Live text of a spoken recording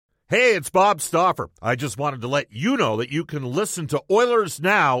Hey, it's Bob Stauffer. I just wanted to let you know that you can listen to Oilers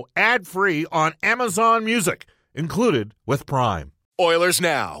Now ad-free on Amazon Music, included with Prime. Oilers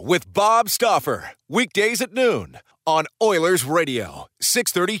Now with Bob Stauffer. Weekdays at noon on Oilers Radio,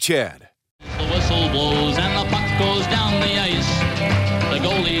 630 CHED. The whistle blows and the puck goes down the ice. The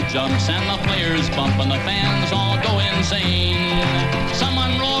goalie jumps and the players bump and the fans all go insane.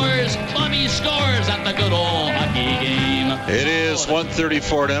 Someone roars, Bobby scores at the good old hockey game. It is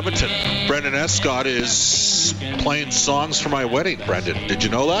 1:34 in Edmonton. Brendan Escott is playing songs for my wedding, Brendan. Did you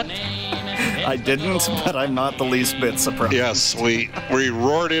know that? I didn't, but I'm not the least bit surprised. Yes, we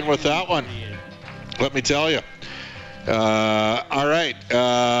roared in with that one. Let me tell you. All right.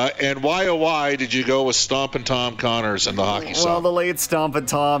 And why did you go with Stompin' Tom Connors and the hockey song? Well, the late Stompin'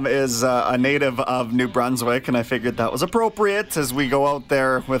 Tom is a native of New Brunswick, and I figured that was appropriate as we go out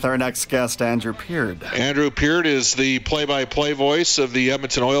there with our next guest, Andrew Peard. Andrew Peard is the play-by-play voice of the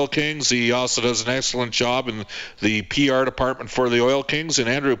Edmonton Oil Kings. He also does an excellent job in the PR department for the Oil Kings. And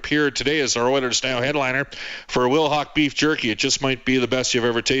Andrew Peard today is our Oilers Now headliner for Wilhauk Beef Jerky. It just might be the best you've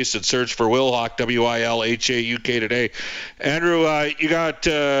ever tasted. Search for Wilhauk, W-I-L-H-A-U-K today. Andrew, you got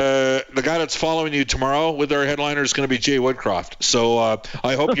the guy that's following you tomorrow with our headliner is going to be Jay Woodcroft. So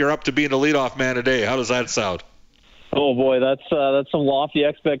I hope you're up to being the leadoff man today. How does that sound? Oh boy, that's some lofty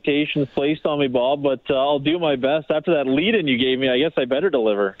expectations placed on me, Bob. But I'll do my best. After that lead-in you gave me, I guess I better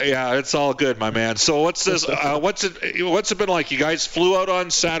deliver. Yeah, it's all good, my man. So what's this? What's it been like? You guys flew out on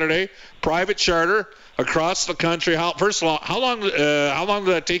Saturday, private charter across the country. First of all, how long did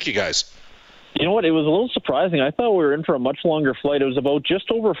that take you guys? You know what? It was a little surprising. I thought we were in for a much longer flight. It was about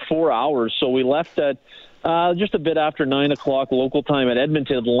just over 4 hours. So we left at just a bit after 9 o'clock local time at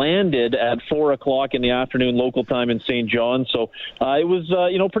Edmonton, landed at 4 o'clock in the afternoon local time in St. John. So it was,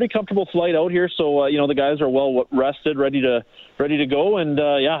 pretty comfortable flight out here. So, the guys are well rested, ready to go. And,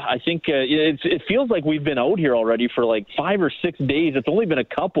 I think it feels like we've been out here already for like 5 or 6 days. It's only been a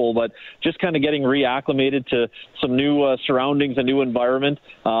couple, but just kind of getting reacclimated to some new surroundings, a new environment.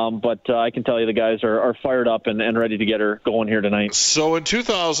 But I can tell you the guys are fired up and ready to get her going here tonight. So in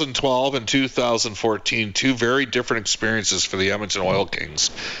 2012 and 2014, two very different experiences for the Edmonton Oil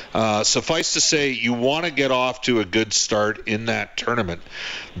Kings. Suffice to say, you want to get off to a good start in that tournament.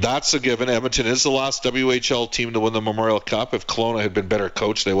 That's a given. Edmonton is the last WHL team to win the Memorial Cup. If Kelowna had been better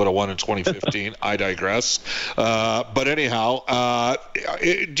coached, they would have won in 2015. I digress. But anyhow,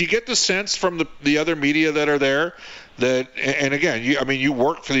 do you get the sense from the other media that are there that, and again, you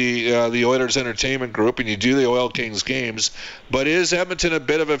work for the Oilers Entertainment Group and you do the Oil Kings games, but is Edmonton a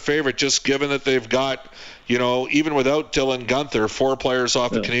bit of a favorite just given that they've got, even without Dylan Guenther, 4 players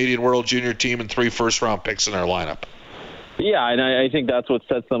off the Canadian World Junior team and 3 first-round picks in their lineup? Yeah, and I think that's what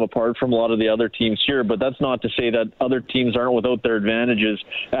sets them apart from a lot of the other teams here. But that's not to say that other teams aren't without their advantages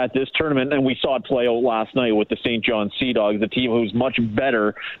at this tournament. And we saw it play out last night with the St. John Sea Dogs, a team who's much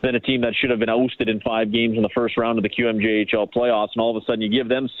better than a team that should have been ousted in 5 games in the first round of the QMJHL playoffs. And all of a sudden you give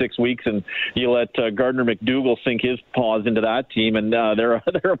them 6 weeks and you let Gardner McDougall sink his paws into that team. And they're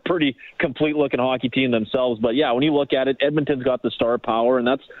a pretty complete-looking hockey team themselves. But, yeah, when you look at it, Edmonton's got the star power. And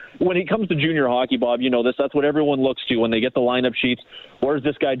that's when it comes to junior hockey, Bob, you know this. That's what everyone looks to when they get the lineup sheets. Where's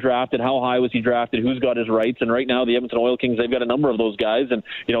this guy drafted? How high was he drafted? Who's got his rights? And right now, the Edmonton Oil Kings, they've got a number of those guys. And,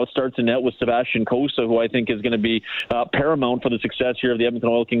 it starts in net with Sebastian Cossa, who I think is going to be paramount for the success here of the Edmonton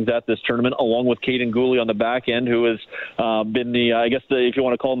Oil Kings at this tournament, along with Caden Gooley on the back end, who has been if you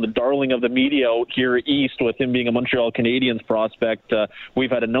want to call him the darling of the media out here east, with him being a Montreal Canadiens prospect.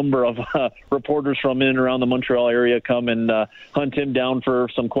 We've had a number of reporters from in and around the Montreal area come and hunt him down for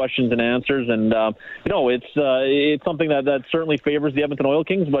some questions and answers. And, it's something that certainly favors the Edmonton Oil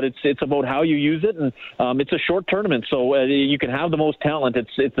Kings, but it's about how you use it, and it's a short tournament, so you can have the most talent.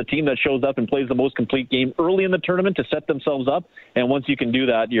 It's the team that shows up and plays the most complete game early in the tournament to set themselves up, and once you can do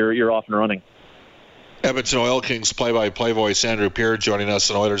that, you're off and running. Edmonton Oil Kings play-by-play voice Andrew Peard joining us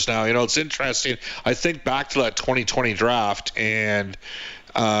on Oilers Now. It's interesting. I think back to that 2020 draft, and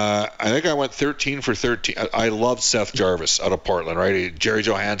I think I went 13 for 13. I love Seth Jarvis out of Portland, right? Jerry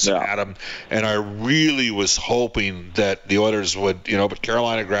Johansson had him, and I really was hoping that the Oilers would, but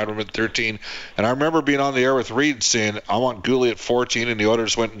Carolina grabbed him at 13. And I remember being on the air with Reed saying, I want Gooley at 14, and the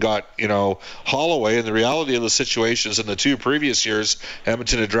Oilers went and got, Holloway. And the reality of the situation is in the 2 previous years,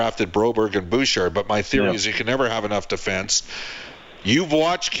 Edmonton had drafted Broberg and Bouchard. But my theory is you can never have enough defense. You've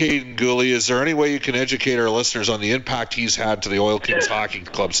watched Caden Gooley. Is there any way you can educate our listeners on the impact he's had to the Oil Kings Hockey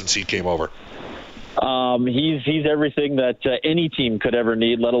Club since he came over? He's everything that any team could ever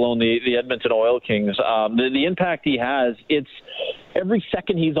need, let alone the Edmonton Oil Kings. The impact he has, every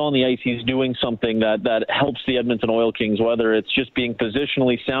second he's on the ice, he's doing something that helps the Edmonton Oil Kings, whether it's just being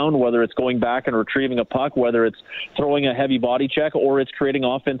positionally sound, whether it's going back and retrieving a puck, whether it's throwing a heavy body check, or it's creating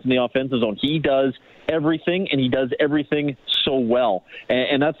offense in the offensive zone. He does everything, and he does everything so well.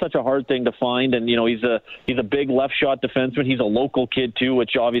 And that's such a hard thing to find. And, he's a big left shot defenseman. He's a local kid, too,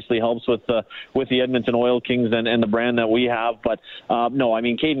 which obviously helps with the Edmonton Oil Kings and the brand that we have. But, no, I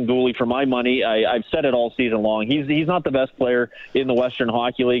mean, Caden Gooley, for my money, I've said it all season long. He's not the best player in the Western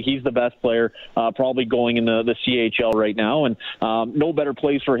Hockey League. He's the best player probably going in the CHL right now. And no better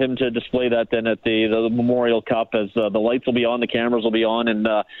place for him to display that than at the Memorial Cup, as the lights will be on, the cameras will be on, and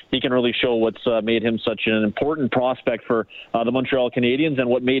he can really show what's made him such an important prospect for the Montreal Canadiens and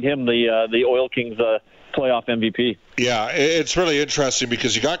what made him the Oil Kings playoff MVP. Yeah, it's really interesting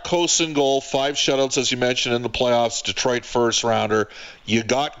because you got Coast in goal, 5 shutouts, as you mentioned, in the playoffs, Detroit first-rounder. You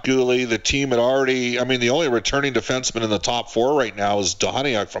got Gooley. The team had already, the only returning defenseman in the top 4 right now is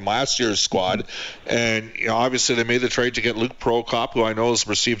Duhaniuk from last year's squad. And, obviously they made the trade to get Luke Prokop, who I know has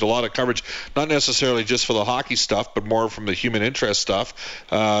received a lot of coverage, not necessarily just for the hockey stuff, but more from the human interest stuff,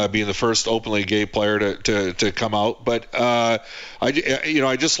 being the first openly gay player to come out. But,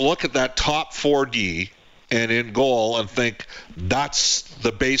 I just look at that top 4D and in goal and think that's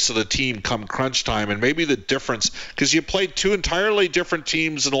the base of the team come crunch time. And maybe the difference, because you played 2 entirely different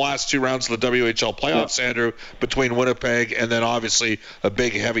teams in the last 2 rounds of the WHL playoffs, Andrew, between Winnipeg and then obviously a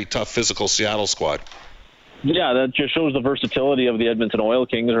big, heavy, tough, physical Seattle squad. Yeah, that just shows the versatility of the Edmonton Oil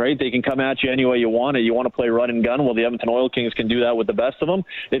Kings, right? They can come at you any way you want it. You want to play run and gun? Well, the Edmonton Oil Kings can do that with the best of them.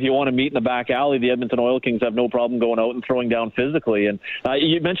 If you want to meet in the back alley, the Edmonton Oil Kings have no problem going out and throwing down physically. And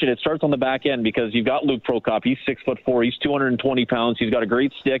you mentioned it starts on the back end because you've got Luke Prokop. He's 6'4". He's 220 pounds. He's got a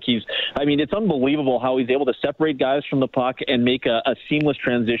great stick. It's unbelievable how he's able to separate guys from the puck and make a seamless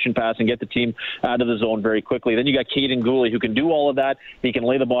transition pass and get the team out of the zone very quickly. Then you got Caden Gooley, who can do all of that. He can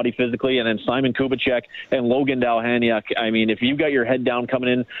lay the body physically. And then Simon Kubicek and Logan Duhaniuk. If you've got your head down coming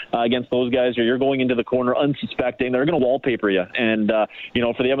in against those guys, or you're going into the corner unsuspecting, they're going to wallpaper you. And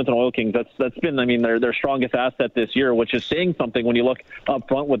for the Edmonton Oil Kings, that's been their strongest asset this year, which is saying something when you look up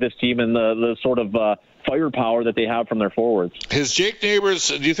front with this team and the sort of firepower that they have from their forwards. His Jake Neighbors,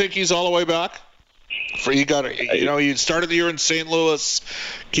 do you think he's all the way back? You started the year in St. Louis,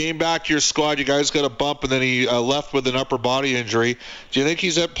 came back to your squad, you guys got a bump, and then he left with an upper body injury. Do you think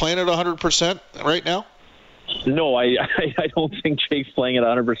he's playing at 100% right now? No, I don't think Jake's playing at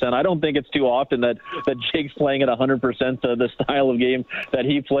 100%. I don't think it's too often that Jake's playing at 100% the style of game that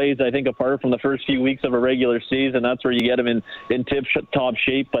he plays. I think apart from the first few weeks of a regular season, that's where you get him in tip-top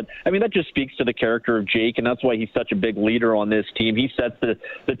shape. But, that just speaks to the character of Jake, and that's why he's such a big leader on this team. He sets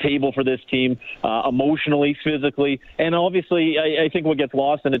the table for this team emotionally, physically, and obviously I think what gets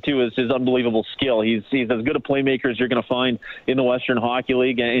lost in it, too, is his unbelievable skill. He's as good a playmaker as you're going to find in the Western Hockey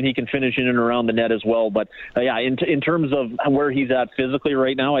League, and he can finish in and around the net as well. But in terms of where he's at physically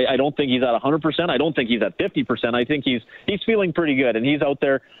right now, I don't think he's at 100%. I don't think he's at 50%. I think he's feeling pretty good, and he's out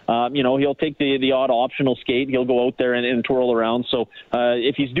there. He'll take the odd optional skate. He'll go out there and twirl around. So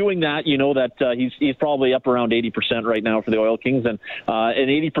if he's doing that, that he's probably up around 80% right now for the Oil Kings, and an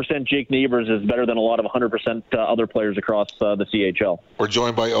 80% Jake Neighbors is better than a lot of 100% other players across the CHL. We're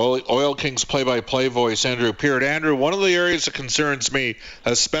joined by Oil Kings play-by-play voice Andrew Peart. Andrew, one of the areas that concerns me,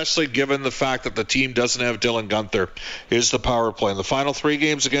 especially given the fact that the team doesn't have Dylan Guenther, is the power play. In the final 3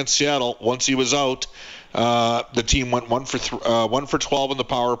 games against Seattle, once he was out, the team went 1 for 12 in the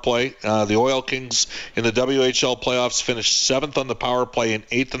power play. The Oil Kings in the WHL playoffs finished 7th on the power play and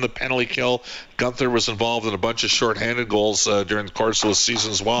 8th in the penalty kill. Guenther was involved in a bunch of shorthanded goals during the course of the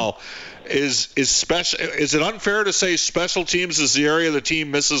season as well. Is it unfair to say special teams is the area the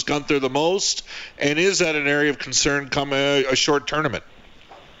team misses Guenther the most? And is that an area of concern come a short tournament?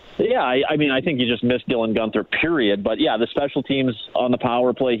 Yeah, I think you just missed Dylan Guenther, period. But, yeah, the special teams on the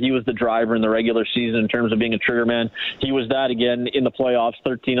power play, he was the driver in the regular season in terms of being a trigger man. He was that again in the playoffs.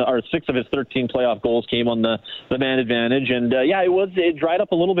 6 of his 13 playoff goals came on the man advantage. And, it dried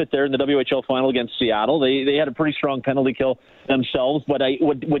up a little bit there in the WHL final against Seattle. They had a pretty strong penalty kill themselves. But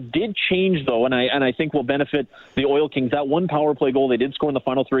what did change, though, and I think will benefit the Oil Kings, that one power play goal they did score in the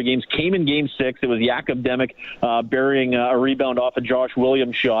final 3 games came in Game 6. It was Jakub Demek burying a rebound off a Josh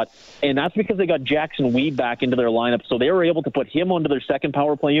Williams shot. Pouliot, and that's because they got Jackson Weed back into their lineup, so they were able to put him onto their second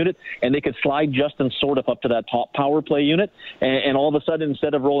power play unit, and they could slide Justin Sourdif up to that top power play unit, and all of a sudden,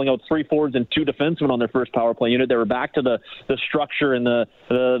 instead of rolling out 3 forwards and 2 defensemen on their first power play unit, they were back to the structure and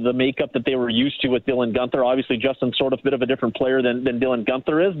the makeup that they were used to with Dylan Guenther. Obviously, Justin Sourdif a bit of a different player than Dylan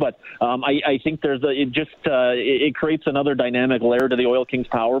Guenther is, but I think it creates another dynamic layer to the Oil Kings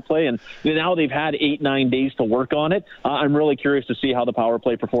power play, and now they've had 8-9 days to work on it. I'm really curious to see how the power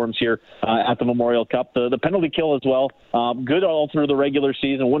play performs here at the Memorial Cup. The penalty kill as well, good all through the regular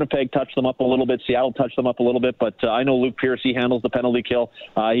season. Winnipeg touched them up a little bit, Seattle touched them up a little bit, but I know Luke Pierce, he handles the penalty kill.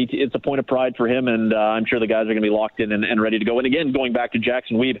 It's a point of pride for him, and I'm sure the guys are going to be locked in and ready to go. And again, going back to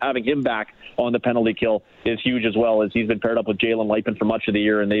Jackson Weeb, having him back on the penalty kill is huge as well, as he's been paired up with Jalen Lightman for much of the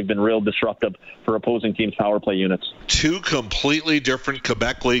year, and they've been real disruptive for opposing teams' power play units. 2 completely different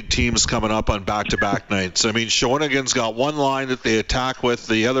Quebec League teams coming up on back-to-back nights. I mean, Shawinigan's got one line that they attack with.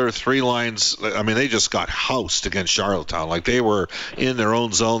 The other 3 lines, I mean, they just got housed against Charlottetown. Like, they were in their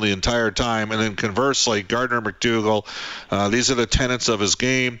own zone the entire time. And then conversely, Gardner McDougall, these are the tenets of his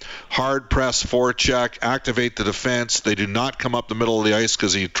game. Hard press, forecheck, activate the defense. They do not come up the middle of the ice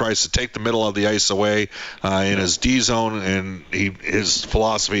because he tries to take the middle of the ice away in his D zone, and his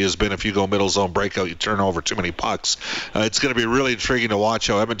philosophy has been, if you go middle zone breakout, you turn over too many pucks. It's going to be really intriguing to watch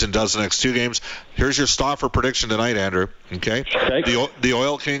how Edmonton does the next 2 games. Here's your Stauffer prediction tonight, Andrew. Okay? The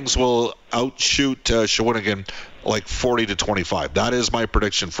Oil Kings will outshoot Shawinigan like 40-25. That is my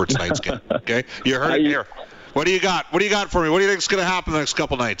prediction for tonight's game. Okay? You heard it here. What do you got? What do you got for me? What do you think is going to happen the next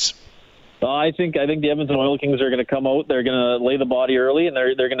couple nights? I think the Edmonton Oil Kings are going to come out. They're going to lay the body early, and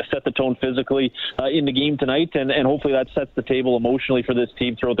they're going to set the tone physically in the game tonight, and hopefully that sets the table emotionally for this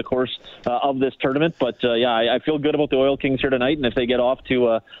team throughout the course of this tournament. But I feel good about the Oil Kings here tonight, and if they get off to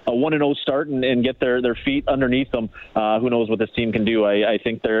a 1-0 start and get their feet underneath them, who knows what this team can do. I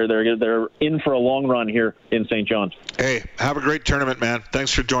think they're in for a long run here in St. John's. Hey, have a great tournament, man.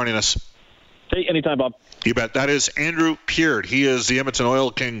 Thanks for joining us. Hey, anytime, Bob. You bet. That is Andrew Peard. He is the Edmonton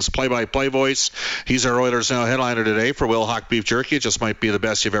Oil Kings play-by-play voice. He's our Oilers Now headliner today for Wilhauk Beef Jerky. It just might be the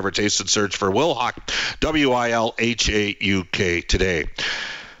best you've ever tasted. Search for Wilhauk, Wilhauk today.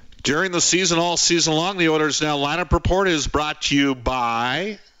 During the season, all season long, the Oilers Now lineup report is brought to you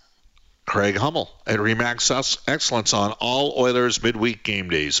by Craig Hummel at RE/MAX Excellence on all Oilers midweek game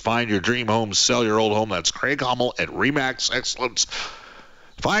days. Find your dream home, sell your old home. That's Craig Hummel at RE/MAX Excellence.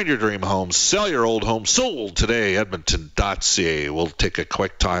 Find your dream home, sell your old home, sold today, Edmonton.ca. We'll take a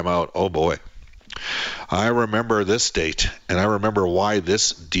quick time out. Oh, boy. I remember this date, and I remember why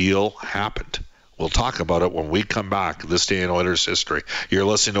this deal happened. We'll talk about it when we come back, this day in Oilers history. You're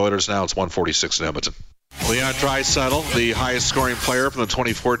listening to Oilers Now. It's 1:46 in Edmonton. Leon Draisaitl, the highest scoring player from the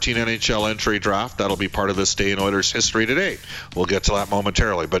 2014 NHL entry draft. That'll be part of this day in Oilers history today. We'll get to that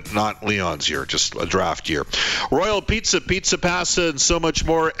momentarily, but not Leon's year, just a draft year. Royal Pizza, Pizza Pasta, and so much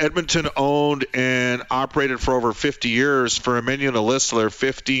more. Edmonton owned and operated for over 50 years. For a menu and a list of their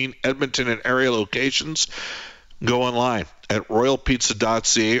 15 Edmonton and area locations, go online at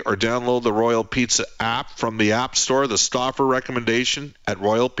royalpizza.ca or download the Royal Pizza app from the App Store. The Stauffer recommendation at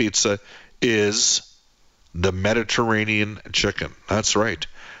Royal Pizza is the Mediterranean chicken. That's right,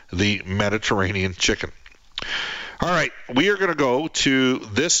 the Mediterranean chicken. All right, we are going to go to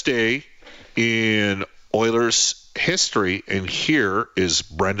this day in Oilers history, and here is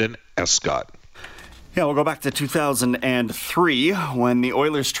Brendan Escott. Yeah, we'll go back to 2003 when the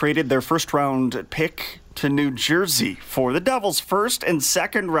Oilers traded their first-round pick to New Jersey for the Devils' first and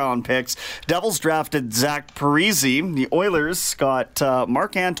second-round picks. Devils drafted Zach Parise. The Oilers got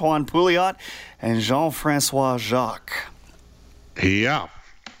Marc-Antoine Pouliot and Jean-François Jacques. Yeah.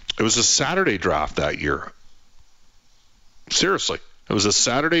 It was a Saturday draft that year. Seriously. It was a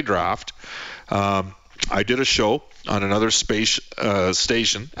Saturday draft. I did a show on another station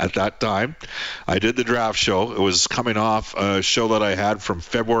at that time. I did the draft show. It was coming off a show that I had from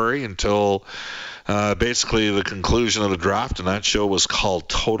February until basically the conclusion of the draft, and that show was called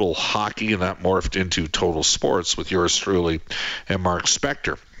Total Hockey, and that morphed into Total Sports with yours truly and Mark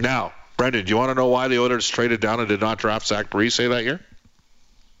Spector. Now, Brendan, do you want to know why the Oilers traded down and did not draft Zach Parise that year?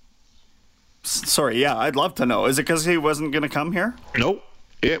 Sorry, yeah, I'd love to know. Is it because he wasn't going to come here? Nope.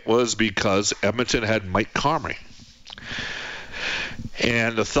 It was because Edmonton had Mike Comrie.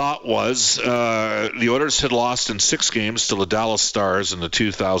 And the thought was the Oilers had lost in 6 games to the Dallas Stars in the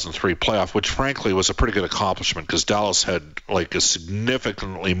 2003 playoff, which frankly was a pretty good accomplishment because Dallas had like a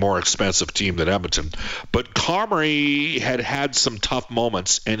significantly more expensive team than Edmonton. But Comrie had some tough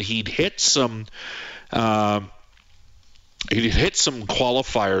moments, and he'd hit some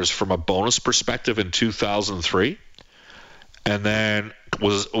qualifiers from a bonus perspective in 2003. and then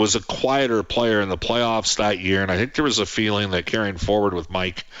was a quieter player in the playoffs that year. And I think there was a feeling that carrying forward with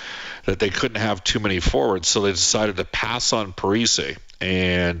Mike that they couldn't have too many forwards, so they decided to pass on Parise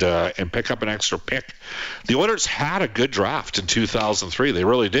and pick up an extra pick. The Oilers had a good draft in 2003. They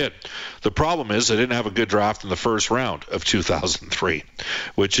really did. The problem is they didn't have a good draft in the first round of 2003,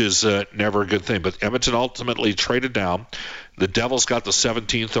 which is never a good thing. But Edmonton ultimately traded down. The Devils got the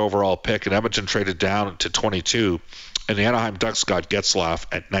 17th overall pick, and Edmonton traded down to 22. And the Anaheim Ducks got Getzlaf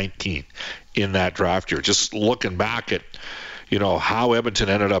at 19 in that draft year. Just looking back at how Edmonton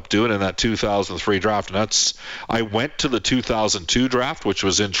ended up doing in that 2003 draft. And I went to the 2002 draft, which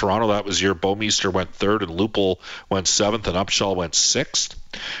was in Toronto. That was year Bouwmeester went 3rd and Lupul went 7th and Upshall went 6th.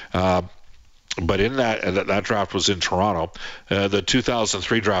 But in that draft was in Toronto. The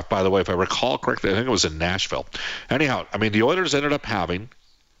 2003 draft, by the way, if I recall correctly, I think it was in Nashville. Anyhow, the Oilers ended up having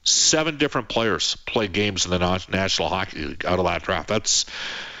 7 different players play games in the National Hockey League out of that draft.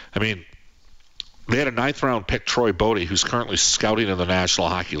 They had a 9th-round pick, Troy Bodie, who's currently scouting in the National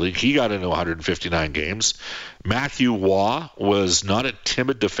Hockey League. He got into 159 games. Matthew Waugh was not a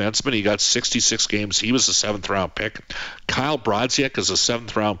timid defenseman. He got 66 games. He was a 7th-round pick. Kyle Brodziak is a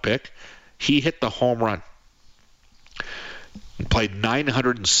 7th-round pick. He hit the home run. He played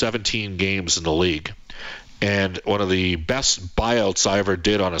 917 games in the league. And one of the best buyouts I ever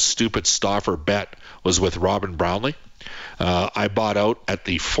did on a stupid Stauffer bet was with Robin Brownlee. I bought out at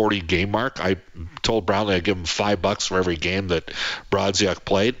the 40-game mark. I told Brownlee I'd give him $5 for every game that Brodziak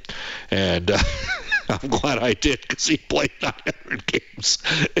played, and I'm glad I did because he played 900 games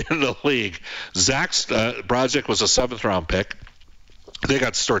in the league. Brodziak was a 7th-round pick. They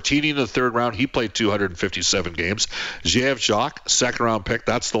got Stortini in the 3rd round. He played 257 games. J.F. Jacques, 2nd-round pick.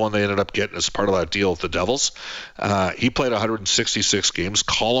 That's the one they ended up getting as part of that deal with the Devils. He played 166 games.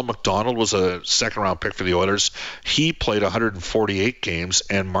 Colin McDonald was a 2nd-round pick for the Oilers. He played 148 games,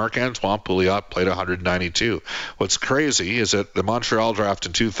 and Marc-Antoine Pouliot played 192. What's crazy is that the Montreal draft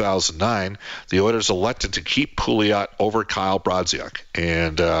in 2009, the Oilers elected to keep Pouliot over Kyle Brodziak.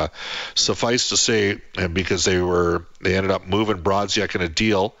 And suffice to say, and because they ended up moving Brodziak in a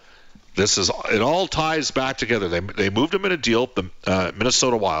deal. It all ties back together. They moved him in a deal, the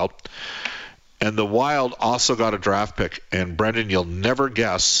Minnesota Wild, and the Wild also got a draft pick. And Brendan, you'll never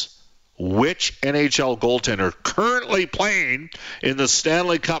guess which NHL goaltender currently playing in the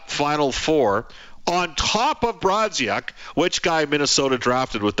Stanley Cup Final Four on top of Brodziak, which guy Minnesota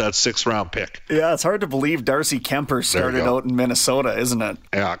drafted with that 6th-round pick. Yeah, it's hard to believe Darcy Kemper started out in Minnesota, isn't it?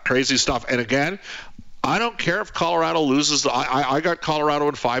 Yeah, crazy stuff. And again, I don't care if Colorado loses. I got Colorado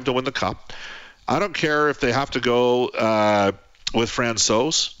in 5 to win the Cup. I don't care if they have to go with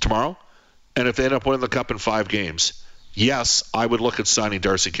Francouz tomorrow, and if they end up winning the Cup in 5 games. Yes, I would look at signing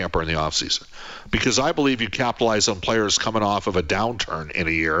Darcy Kemper in the offseason because I believe you capitalize on players coming off of a downturn in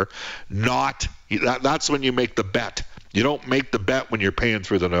a year. That's when you make the bet. You don't make the bet when you're paying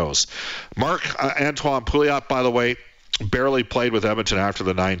through the nose. Marc-Antoine Pouliot, by the way, barely played with Edmonton after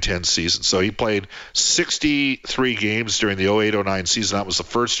the 9-10 season. So he played 63 games during the 08-09 season. That was the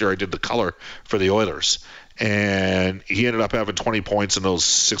first year I did the color for the Oilers. And he ended up having 20 points in those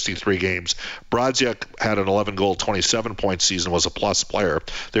 63 games. Brodziak had an 11-goal, 27-point season, was a plus player.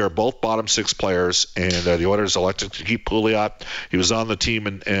 They were both bottom 6 players, and the Oilers elected to keep Pouliot. He was on the team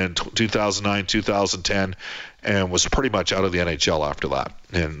in 2009, 2010, and was pretty much out of the NHL after that,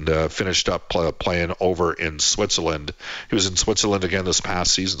 and finished up playing over in Switzerland. He was in Switzerland again this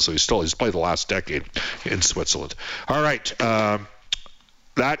past season, so he's played the last decade in Switzerland. All right,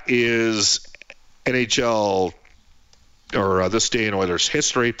 that is NHL or This Day in Oilers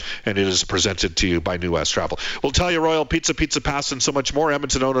History, and it is presented to you by New West Travel. We'll tell you Royal Pizza, Pizza Pass, and so much more.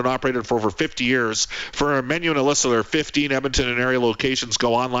 Edmonton owned and operated for over 50 years. For a menu and a list of their 15 Edmonton and area locations,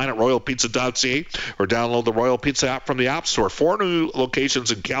 go online at royalpizza.ca or download the Royal Pizza app from the App Store. 4 new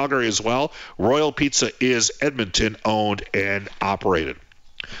locations in Calgary as well. Royal Pizza is Edmonton owned and operated.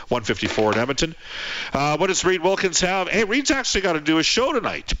 154 in Edmonton. What does Reed Wilkins have? Hey, Reed's actually got to do a show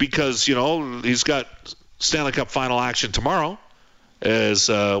tonight because, he's got Stanley Cup final action tomorrow as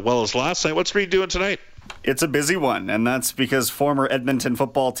well as last night. What's Reed doing tonight? It's a busy one, and that's because former Edmonton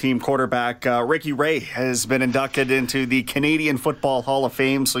football team quarterback Ricky Ray has been inducted into the Canadian Football Hall of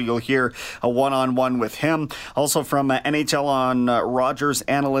Fame, so you'll hear a one-on-one with him. Also from NHL on Rogers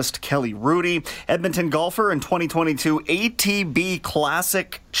analyst Kelly Rudy. Edmonton golfer and 2022 ATB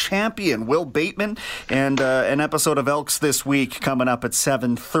Classic champion Will Bateman, and an episode of Elks This Week coming up at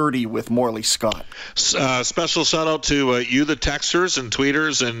 7:30 with Morley Scott. Special shout out to you, the texters and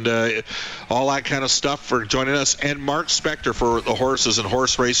tweeters and all that kind of stuff. for joining us, and Mark Spector for the horses and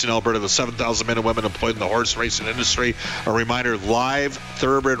horse racing Alberta, the 7,000 men and women employed in the horse racing industry. A reminder, live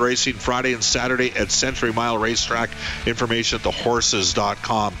thoroughbred racing Friday and Saturday at Century Mile Racetrack. Information at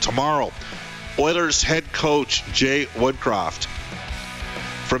thehorses.com. Tomorrow, Oilers head coach Jay Woodcroft.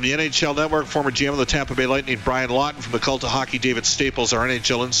 From the NHL Network, former GM of the Tampa Bay Lightning, Brian Lawton. From the Cult of Hockey, David Staples. Our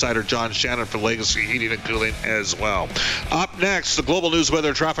NHL insider, John Shannon, for Legacy Heating and Cooling as well. Up next, the Global News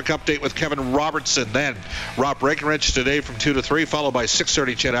Weather Traffic Update with Kevin Robertson. Then, Rob Breckenridge today from 2 to 3, followed by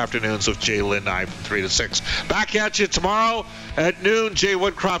 6:30 CHED Afternoons with Jay Lindheim from 3 to 6. Back at you tomorrow at noon. Jay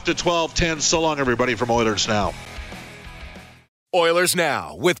Woodcroft at 12:10. So long, everybody, from Oilers Now. Oilers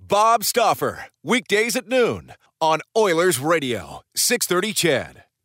Now with Bob Stauffer. Weekdays at noon on Oilers Radio, 630 CHED.